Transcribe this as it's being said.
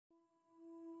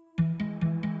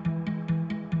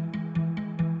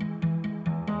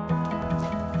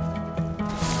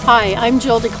Hi, I'm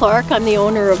Jill DeClark. I'm the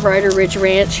owner of Ryder Ridge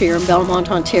Ranch here in Belmont,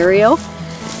 Ontario.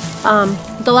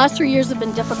 The last 3 years have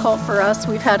been difficult for us.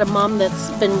 We've had a mom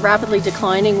that's been rapidly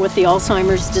declining with the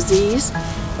Alzheimer's disease,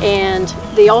 and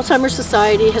the Alzheimer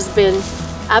Society has been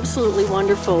absolutely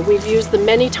wonderful. We've used them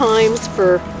many times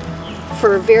for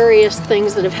various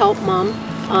things that have helped Mom,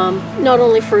 not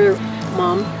only for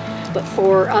Mom, but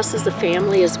for us as a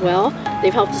family as well.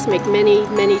 They've helped us make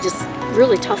many just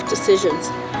really tough decisions.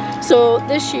 So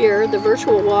this year, the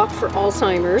virtual walk for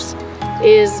Alzheimer's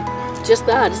is just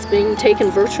that. It's being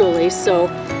taken virtually. So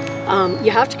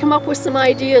you have to come up with some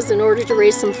ideas in order to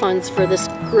raise some funds for this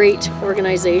great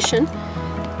organization.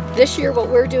 This year what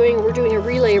we're doing a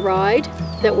relay ride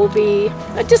that will be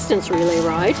a distance relay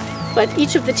ride, but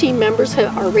each of the team members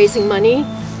are raising money,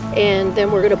 and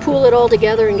then we're going to pool it all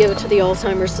together and give it to the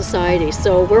Alzheimer Society.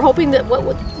 So we're hoping that what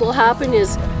will happen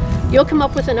is you'll come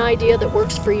up with an idea that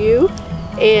works for you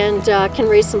and can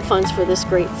raise some funds for this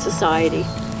great society.